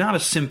do, not a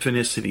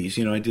symphonicities,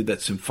 I did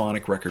that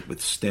symphonic record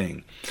with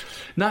Sting.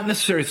 Not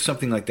necessarily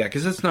something like that,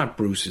 because that's not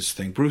Bruce's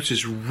thing. Bruce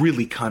is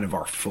really kind of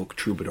our folk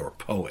troubadour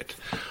poet.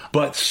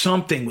 But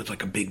something with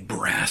like a big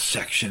brass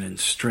section and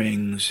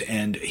strings.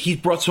 And he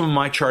brought some of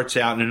my charts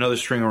out, and another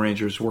string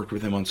arranger has worked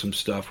with him on some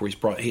stuff where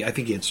I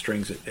think he had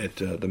strings at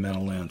the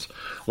Meadowlands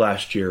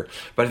last year.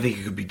 But I think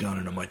it could be done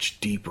in a much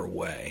deeper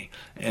way.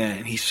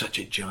 And he's such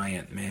a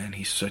giant, man.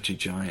 He's such a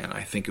giant.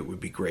 I think it would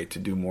be great to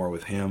do more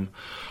with him.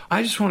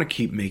 I just want to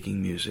keep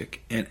making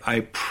music. And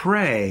I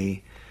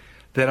pray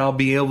that I'll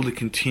be able to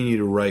continue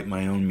to write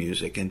my own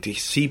music and to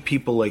see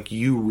people like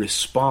you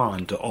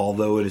respond to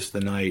Although It Is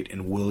the Night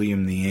and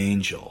William the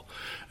Angel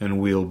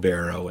and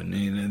Wheelbarrow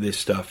and this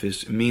stuff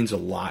means a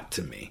lot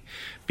to me,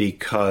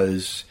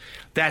 because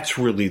that's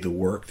really the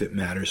work that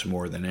matters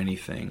more than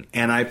anything.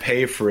 And I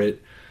pay for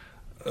it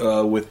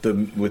with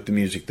the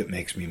music that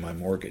makes me my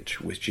mortgage,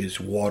 which is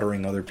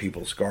watering other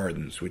people's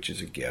gardens, which is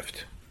a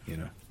gift,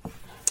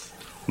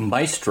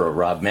 Maestro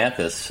Rob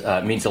Mathis,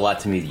 it means a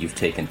lot to me that you've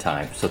taken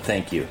time, so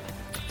thank you.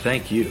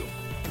 Thank you.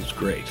 It was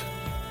great.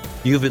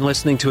 You've been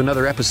listening to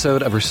another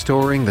episode of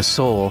Restoring the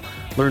Soul.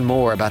 Learn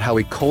more about how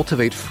we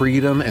cultivate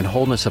freedom and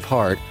wholeness of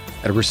heart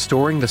at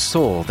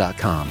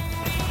restoringthesoul.com.